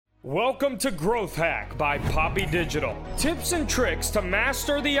Welcome to Growth Hack by Poppy Digital. Tips and tricks to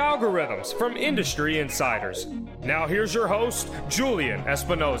master the algorithms from industry insiders. Now here's your host, Julian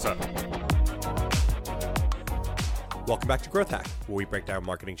Espinoza. Welcome back to Growth Hack, where we break down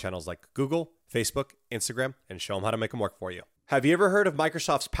marketing channels like Google, Facebook, Instagram, and show them how to make them work for you. Have you ever heard of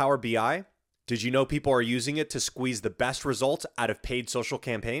Microsoft's Power BI? Did you know people are using it to squeeze the best results out of paid social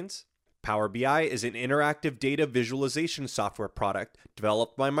campaigns? Power BI is an interactive data visualization software product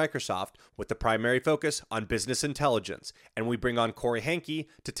developed by Microsoft with the primary focus on business intelligence, and we bring on Corey Hankey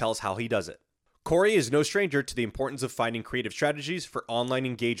to tell us how he does it. Corey is no stranger to the importance of finding creative strategies for online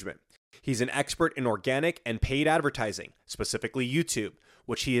engagement. He's an expert in organic and paid advertising, specifically YouTube,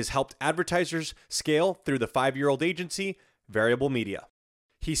 which he has helped advertisers scale through the 5-year-old agency, Variable Media.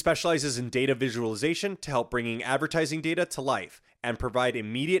 He specializes in data visualization to help bringing advertising data to life and provide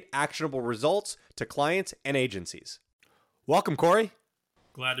immediate actionable results to clients and agencies. Welcome, Corey.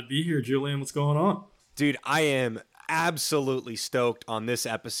 Glad to be here, Julian. What's going on? Dude, I am absolutely stoked on this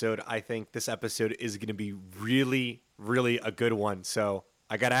episode. I think this episode is going to be really, really a good one. So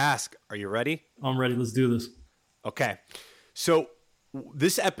I got to ask, are you ready? I'm ready. Let's do this. Okay. So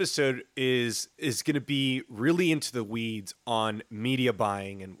this episode is going to be really into the weeds on media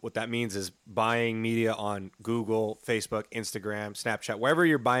buying. And what that means is buying media on Google, Facebook, Instagram, Snapchat, wherever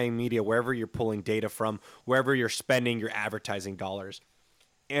you're buying media, wherever you're pulling data from, wherever you're spending your advertising dollars.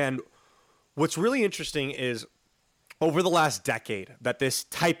 And what's really interesting is over the last decade that this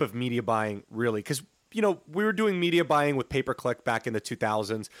type of media buying really, because we were doing media buying with pay-per-click back in the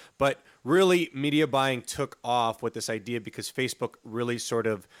 2000s, but really media buying took off with this idea because Facebook really sort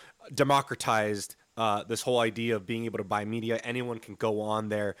of democratized this whole idea of being able to buy media. Anyone can go on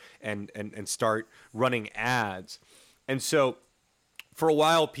there and start running ads. And so for a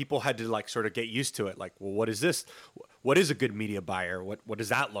while, people had to sort of get used to it. Like, well, what is this? What is a good media buyer? What does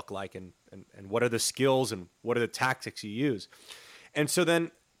that look like? And what are the skills and what are the tactics you use? And so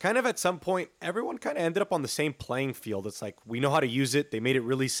then kind of at some point, everyone kind of ended up on the same playing field. It's like, we know how to use it. They made it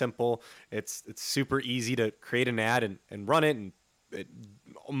really simple. It's super easy to create an ad and run it. And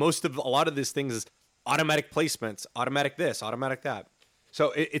a lot of these things is automatic placements, automatic this, automatic that.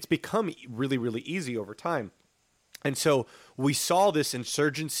 So it's become really, really easy over time. And so we saw this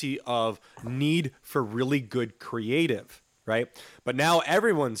insurgency of need for really good creative, right? But now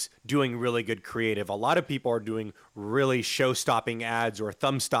everyone's doing really good creative. A lot of people are doing really show-stopping ads or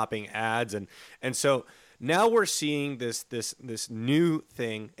thumb-stopping ads. And so now we're seeing this new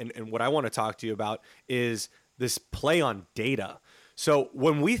thing. And what I want to talk to you about is this play on data. So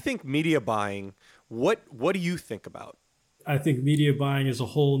when we think media buying, what do you think about? I think media buying is a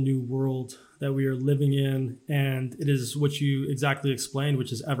whole new world that we are living in. And it is what you exactly explained,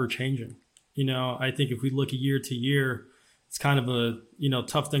 which is ever changing. I think if we look year to year, it's kind of a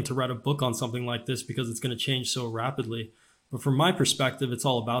tough thing to write a book on something like this because it's going to change so rapidly. But from my perspective, it's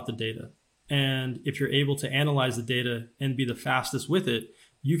all about the data. And if you're able to analyze the data and be the fastest with it,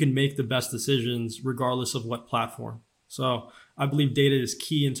 you can make the best decisions regardless of what platform. So I believe data is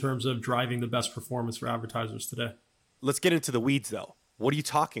key in terms of driving the best performance for advertisers today. Let's get into the weeds though. What are you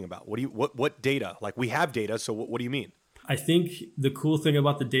talking about? What data? Like, we have data, so what do you mean? I think the cool thing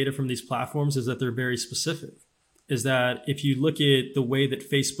about the data from these platforms is that they're very specific. Is that if you look at the way that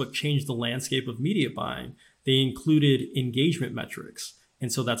Facebook changed the landscape of media buying, they included engagement metrics.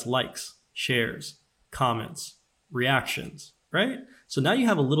 And so that's likes, shares, comments, reactions, right? So now you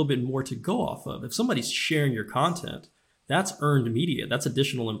have a little bit more to go off of. If somebody's sharing your content, that's earned media. That's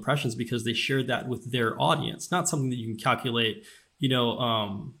additional impressions because they shared that with their audience, not something that you can calculate,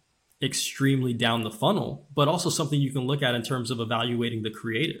 extremely down the funnel, but also something you can look at in terms of evaluating the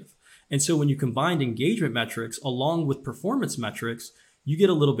creative. And so when you combine engagement metrics along with performance metrics, you get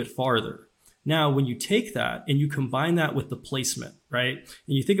a little bit farther. Now, when you take that and you combine that with the placement, right?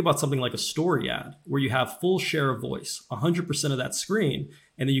 And you think about something like a story ad where you have full share of voice, 100% of that screen,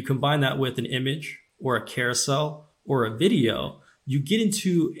 and then you combine that with an image or a carousel or a video, you get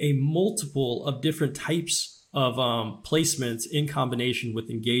into a multiple of different types of placements in combination with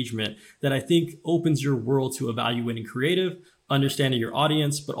engagement that I think opens your world to evaluating creative, understanding your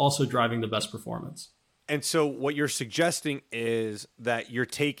audience, but also driving the best performance. And so what you're suggesting is that you're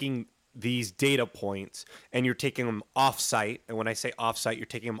taking these data points and you're taking them off site. And when I say off site, you're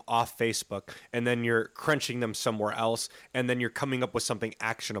taking them off Facebook and then you're crunching them somewhere else. And then you're coming up with something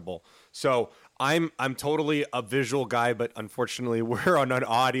actionable. So I'm totally a visual guy, but unfortunately we're on an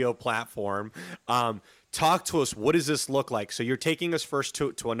audio platform. Talk to us. What does this look like? So you're taking us first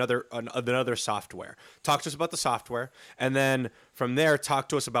to another software. Talk to us about the software. And then from there, talk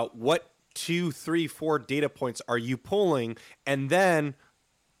to us about what 2, 3, 4 data points are you pulling? And then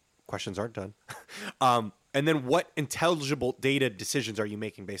questions aren't done. And then what intelligible data decisions are you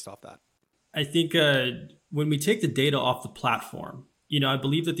making based off that? I think when we take the data off the platform, I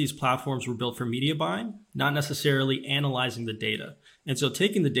believe that these platforms were built for media buying, not necessarily analyzing the data. And so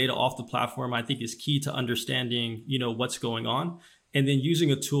taking the data off the platform, I think, is key to understanding, what's going on. And then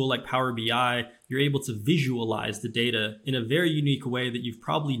using a tool like Power BI, you're able to visualize the data in a very unique way that you've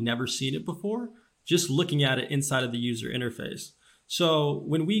probably never seen it before, just looking at it inside of the user interface. So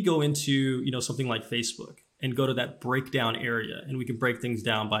when we go into, something like Facebook and go to that breakdown area, and we can break things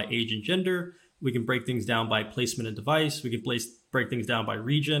down by age and gender, we can break things down by placement and device, we can break things down by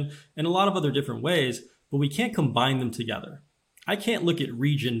region, and a lot of other different ways, but we can't combine them together. I can't look at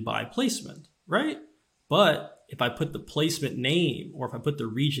region by placement, right? But if I put the placement name or if I put the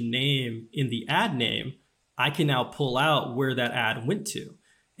region name in the ad name, I can now pull out where that ad went to.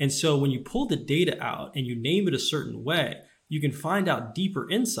 And so when you pull the data out and you name it a certain way, you can find out deeper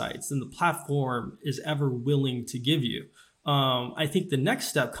insights than the platform is ever willing to give you. I think the next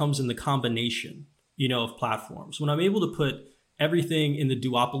step comes in the combination, of platforms. When I'm able to put everything in the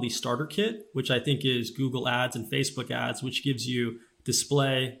Duopoly starter kit, which I think is Google Ads and Facebook Ads, which gives you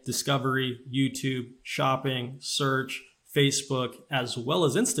display, discovery, YouTube, shopping, search, Facebook, as well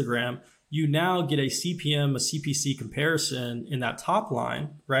as Instagram, you now get a CPM, a CPC comparison in that top line,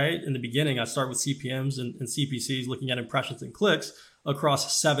 right? In the beginning, I start with CPMs and CPCs, looking at impressions and clicks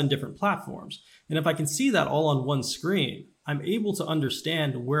across 7 different platforms. And if I can see that all on one screen, I'm able to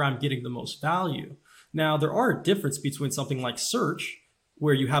understand where I'm getting the most value. Now, there are a difference between something like search,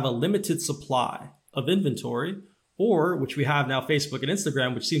 where you have a limited supply of inventory, or which we have now Facebook and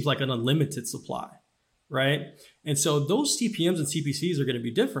Instagram, which seems like an unlimited supply, right? And so those CPMs and CPCs are going to be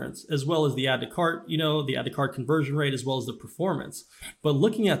different, as well as the add to cart, the add to cart conversion rate, as well as the performance. But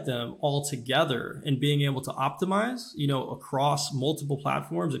looking at them all together and being able to optimize, across multiple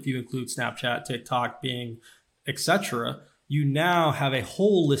platforms, if you include Snapchat, TikTok, Bing, etc., you now have a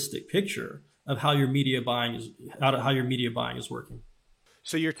holistic picture of how your media buying is working.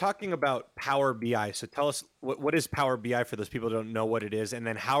 So you're talking about Power BI. So tell us, what is Power BI for those people who don't know what it is? And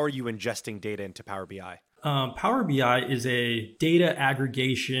then how are you ingesting data into Power BI? Power BI is a data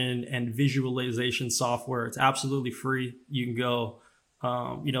aggregation and visualization software. It's absolutely free. You can go,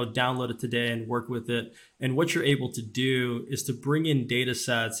 download it today and work with it. And what you're able to do is to bring in data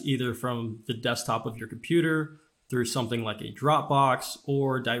sets either from the desktop of your computer, through something like a Dropbox,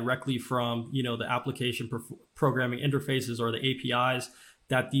 or directly from, the application programming interfaces or the APIs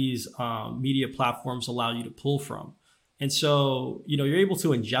that these media platforms allow you to pull from. And so, you're able to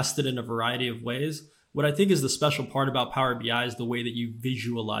ingest it in a variety of ways. What I think is the special part about Power BI is the way that you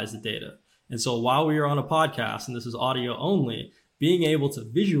visualize the data. And so while we are on a podcast, and this is audio only, being able to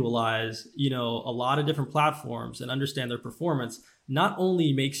visualize, a lot of different platforms and understand their performance not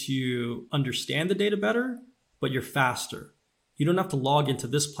only makes you understand the data better, but you're faster. You don't have to log into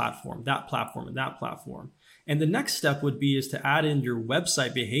this platform, that platform, and that platform. And the next step would be is to add in your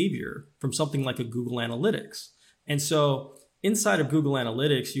website behavior from something like a Google Analytics. And so inside of Google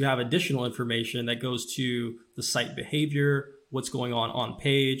Analytics, you have additional information that goes to the site behavior, what's going on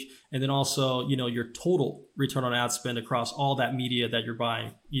page, and then also, your total return on ad spend across all that media that you're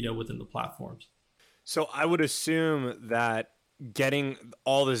buying, within the platforms. So I would assume that getting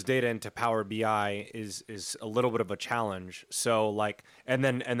all this data into Power BI is a little bit of a challenge. So and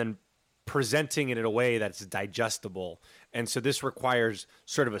then presenting it in a way that's digestible. And so this requires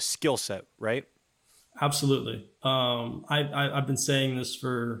sort of a skill set, right? Absolutely. I've been saying this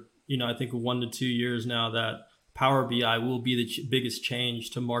for, I think 1 to 2 years now, that Power BI will be the biggest change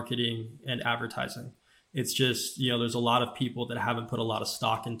to marketing and advertising. It's just, there's a lot of people that haven't put a lot of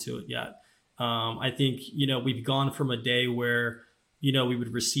stock into it yet. I think, we've gone from a day where, we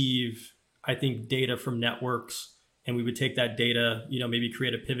would receive, I think, data from networks, and we would take that data, maybe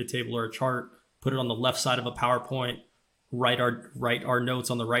create a pivot table or a chart, put it on the left side of a PowerPoint, write our notes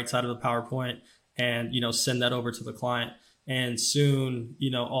on the right side of the PowerPoint, and, send that over to the client. And soon,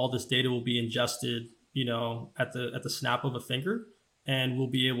 all this data will be ingested, at the snap of a finger, and we'll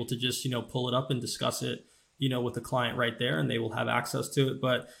be able to just, pull it up and discuss it, with the client right there, and they will have access to it.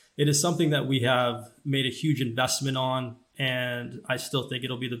 But it is something that we have made a huge investment on, and I still think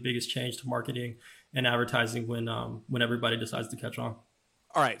it'll be the biggest change to marketing and advertising when everybody decides to catch on.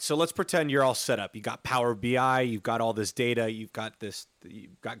 All right, so let's pretend you're all set up. You got Power BI, you've got all this data, you've got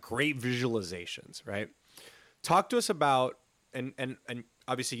great visualizations, right? Talk to us about, and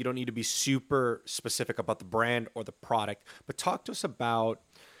obviously you don't need to be super specific about the brand or the product, but talk to us about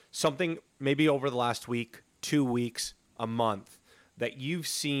something maybe over the last week, 2 weeks, a month, that you've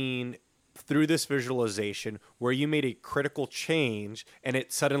seen through this visualization where you made a critical change and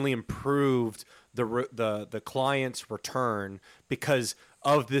it suddenly improved the client's return because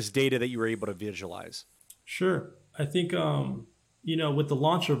of this data that you were able to visualize? Sure. I think, with the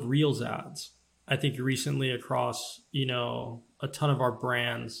launch of Reels ads, I think recently across, a ton of our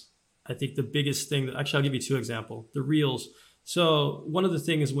brands, I think the biggest thing that actually I'll give you two examples. The Reels. So one of the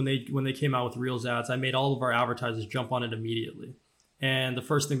things when they came out with Reels ads, I made all of our advertisers jump on it immediately. And the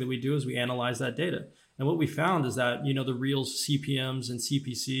first thing that we do is we analyze that data. And what we found is that, the Reels CPMs and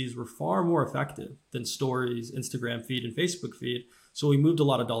CPCs were far more effective than Stories, Instagram feed, and Facebook feed. So we moved a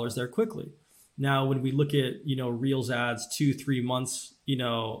lot of dollars there quickly. Now, when we look at, Reels ads 2-3 months,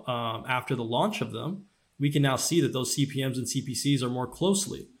 after the launch of them, we can now see that those CPMs and CPCs are more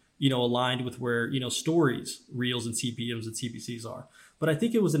closely, aligned with where, Stories, Reels, and CPMs and CPCs are. But I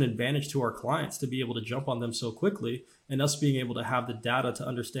think it was an advantage to our clients to be able to jump on them so quickly, and us being able to have the data to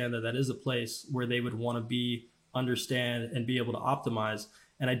understand that that is a place where they would want to be, understand, and be able to optimize.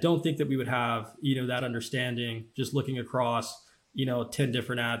 And I don't think that we would have, that understanding just looking across, 10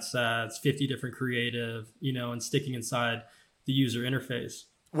 different ad sets, 50 different creative, and sticking inside the user interface.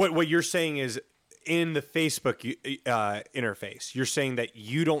 What you're saying is in the Facebook interface, you're saying that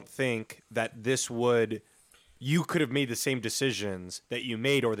you don't think that you could have made the same decisions that you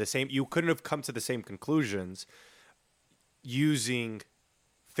made, or you couldn't have come to the same conclusions using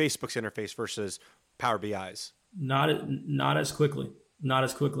Facebook's interface versus Power BI's. Not as quickly. Not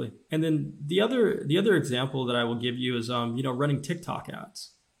as quickly. And then the other example that I will give you is running TikTok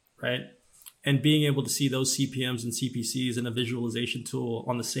ads, right? And being able to see those CPMs and CPCs in a visualization tool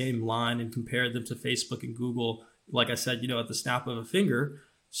on the same line and compare them to Facebook and Google, like I said, at the snap of a finger.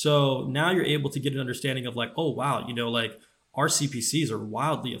 So now you're able to get an understanding of like, oh wow, our CPCs are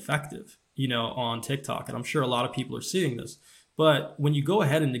wildly effective, on TikTok. And I'm sure a lot of people are seeing this. But when you go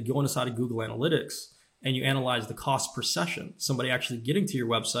ahead and go inside of Google Analytics and you analyze the cost per session, somebody actually getting to your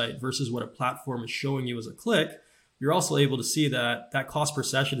website versus what a platform is showing you as a click, you're also able to see that that cost per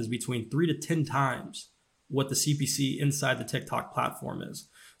session is between 3 to 10 times what the CPC inside the TikTok platform is.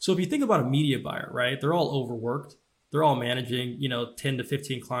 So if you think about a media buyer, right, they're all overworked. They're all managing, 10 to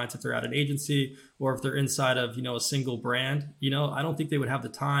 15 clients if they're at an agency, or if they're inside of, a single brand. I don't think they would have the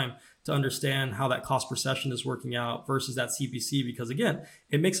time to understand how that cost per session is working out versus that CPC, because again,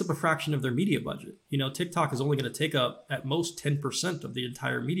 it makes up a fraction of their media budget. TikTok is only going to take up at most 10% of the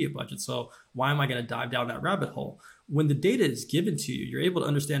entire media budget. So why am I going to dive down that rabbit hole? When the data is given to you, you're able to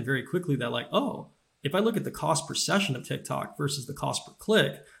understand very quickly that like, oh, if I look at the cost per session of TikTok versus the cost per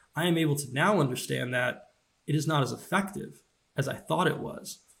click, I am able to now understand that it is not as effective as I thought it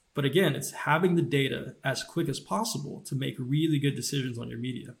was. But again, it's having the data as quick as possible to make really good decisions on your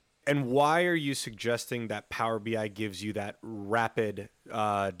media. And why are you suggesting that Power BI gives you that rapid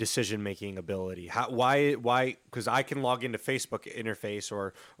decision-making ability? Why? Because I can log into Facebook interface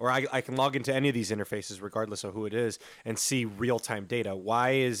or I can log into any of these interfaces, regardless of who it is, and see real-time data.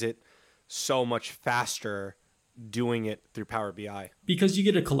 Why is it so much faster doing it through Power BI? Because you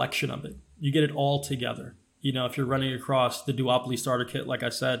get a collection of it. You get it all together. If you're running across the Duopoly starter kit, like I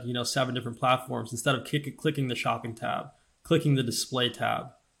said, 7 different platforms, instead of clicking the shopping tab, clicking the display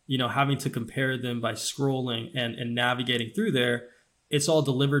tab, having to compare them by scrolling and navigating through there, it's all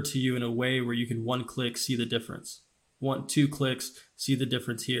delivered to you in a way where you can 1 click, see the difference. 2 clicks, see the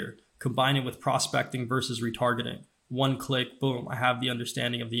difference here. Combine it with prospecting versus retargeting. 1 click, boom, I have the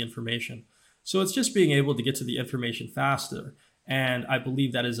understanding of the information. So it's just being able to get to the information faster. And I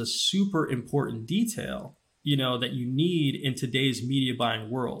believe that is a super important detail, that you need in today's media buying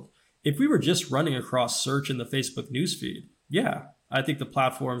world. If we were just running across search in the Facebook newsfeed, yeah, I think the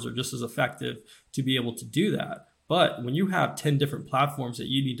platforms are just as effective to be able to do that. But when you have 10 different platforms that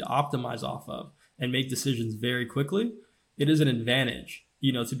you need to optimize off of and make decisions very quickly, it is an advantage,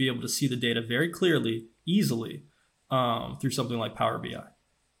 to be able to see the data very clearly, easily, through something like Power BI.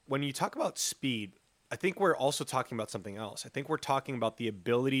 When you talk about speed, I think we're also talking about something else. I think we're talking about the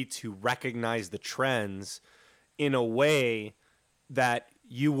ability to recognize the trends in a way that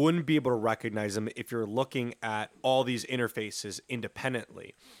you wouldn't be able to recognize them if you're looking at all these interfaces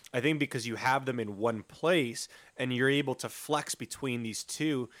independently. I think because you have them in one place and you're able to flex between these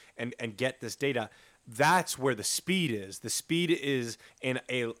two and get this data, that's where the speed is. The speed is in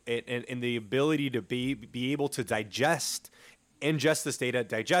the ability to be able to ingest this data,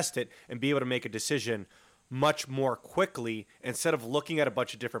 digest it, and be able to make a decision much more quickly instead of looking at a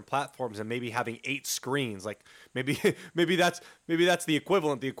bunch of different platforms and maybe having 8 screens. Like maybe that's the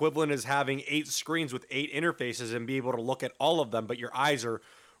equivalent. The equivalent is having 8 screens with 8 interfaces and be able to look at all of them, but your eyes are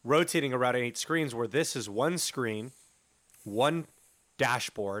rotating around 8 screens, where this is one screen, one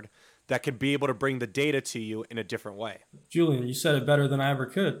dashboard that could be able to bring the data to you in a different way. Julian, you said it better than I ever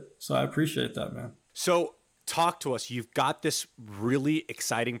could. So I appreciate that, man. So talk to us. You've got this really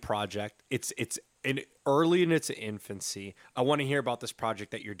exciting project. It's early in its infancy. I want to hear about this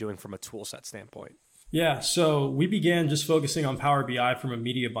project that you're doing from a tool set standpoint. Yeah, so we began just focusing on Power BI from a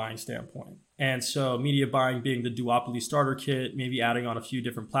media buying standpoint. And so media buying being the Duopoly starter kit, maybe adding on a few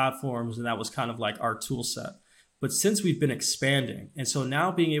different platforms, and that was kind of like our tool set. But since we've been expanding, and so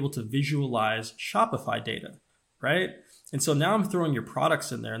now being able to visualize Shopify data, right? And so now I'm throwing your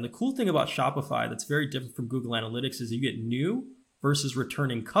products in there. And the cool thing about Shopify that's very different from Google Analytics is you get new versus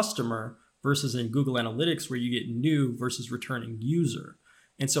returning customer versus in Google Analytics where you get new versus returning user.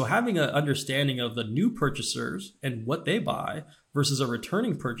 And so having an understanding of the new purchasers and what they buy versus a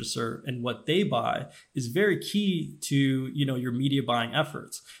returning purchaser and what they buy is very key to, your media buying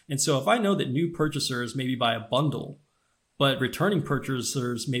efforts. And so if I know that new purchasers maybe buy a bundle, but returning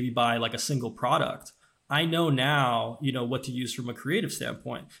purchasers maybe buy like a single product, I know now, what to use from a creative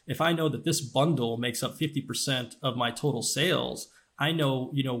standpoint. If I know that this bundle makes up 50% of my total sales, I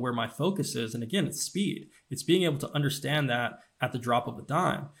know, where my focus is. And again, it's speed. It's being able to understand that at the drop of a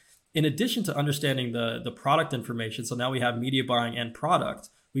dime. In addition to understanding the product information, so now we have media buying and product,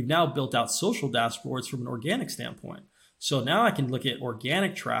 we've now built out social dashboards from an organic standpoint. So now I can look at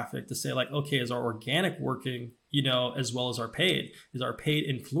organic traffic to say like, okay, is our organic working, as well as our paid? Is our paid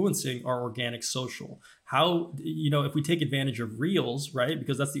influencing our organic social? How, if we take advantage of Reels, right?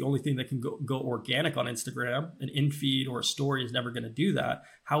 Because that's the only thing that can go organic on Instagram. An in-feed or a story is never going to do that.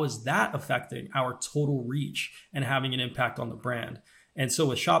 How is that affecting our total reach and having an impact on the brand? And so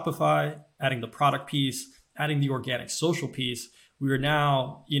with Shopify, adding the product piece, adding the organic social piece, we are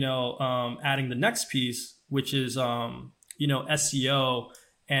now, adding the next piece, which is, SEO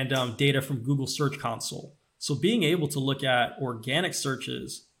and data from Google Search Console. So being able to look at organic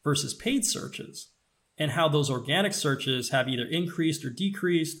searches versus paid searches and how those organic searches have either increased or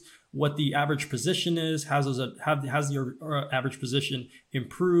decreased, what the average position is, has the average position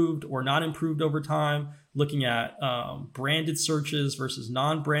improved or not improved over time, looking at branded searches versus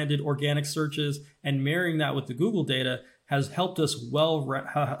non-branded organic searches, and marrying that with the Google data has helped us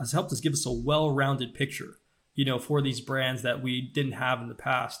give us a well-rounded picture, for these brands that we didn't have in the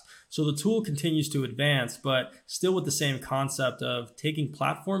past. So the tool continues to advance, but still with the same concept of taking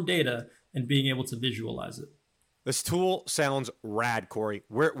platform data and being able to visualize it. This tool sounds rad, Corey.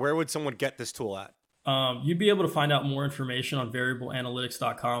 Where would someone get this tool at? You'd be able to find out more information on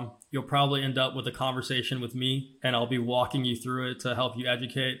variableanalytics.com. You'll probably end up with a conversation with me, and I'll be walking you through it to help you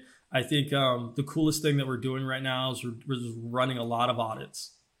educate. I think the coolest thing that we're doing right now is we're running a lot of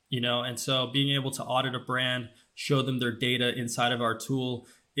audits, and so being able to audit a brand, show them their data inside of our tool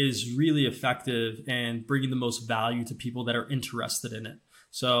is really effective and bringing the most value to people that are interested in it.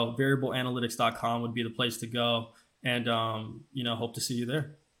 So variableanalytics.com would be the place to go, and hope to see you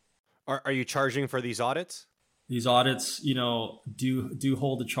there. Are you charging for these audits? These audits, do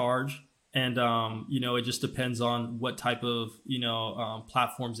hold a charge, and it just depends on what type of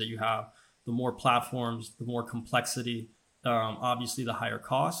platforms that you have. The more platforms, the more complexity, obviously the higher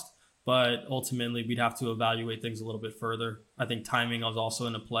cost. But ultimately, we'd have to evaluate things a little bit further. I think timing is also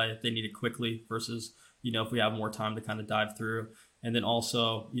into play if they need it quickly versus if we have more time to kind of dive through. And then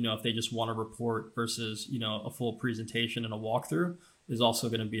also, if they just want a report versus, a full presentation and a walkthrough is also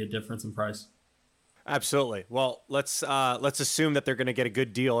going to be a difference in price. Absolutely. Well, let's assume that they're going to get a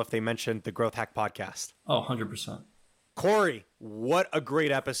good deal if they mentioned the Growth Hack podcast. Oh, 100%. Corey, what a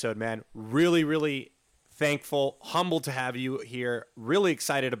great episode, man. Really, really thankful, humbled to have you here. Really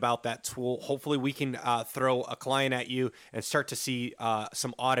excited about that tool. Hopefully we can throw a client at you and start to see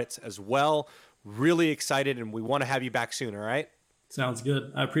some audits as well. Really excited, and we want to have you back soon, all right? Sounds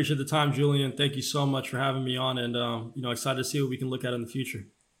good. I appreciate the time, Julian. Thank you so much for having me on, and excited to see what we can look at in the future.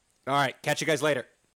 All right. Catch you guys later.